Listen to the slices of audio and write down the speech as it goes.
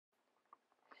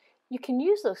You can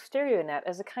use the Stereonet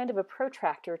as a kind of a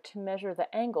protractor to measure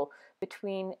the angle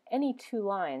between any two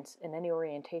lines in any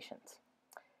orientations.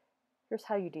 Here's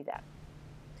how you do that.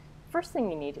 First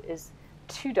thing you need is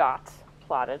two dots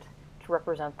plotted to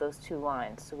represent those two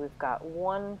lines. So we've got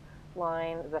one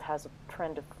line that has a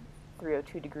trend of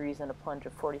 302 degrees and a plunge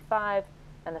of 45,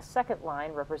 and a second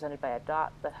line represented by a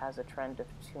dot that has a trend of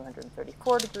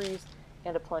 234 degrees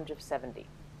and a plunge of 70.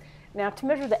 Now, to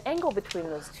measure the angle between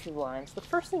those two lines, the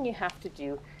first thing you have to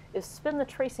do is spin the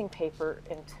tracing paper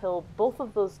until both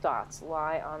of those dots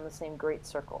lie on the same great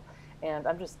circle. And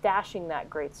I'm just dashing that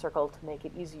great circle to make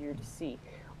it easier to see.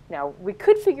 Now, we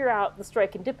could figure out the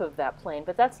strike and dip of that plane,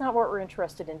 but that's not what we're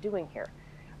interested in doing here.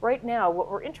 Right now,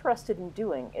 what we're interested in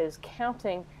doing is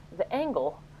counting the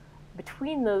angle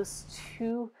between those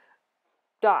two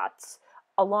dots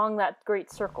along that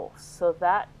great circle. So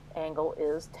that angle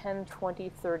is 10, 20,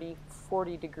 30,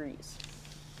 40 degrees.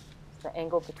 The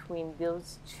angle between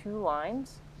those two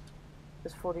lines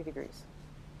is 40 degrees.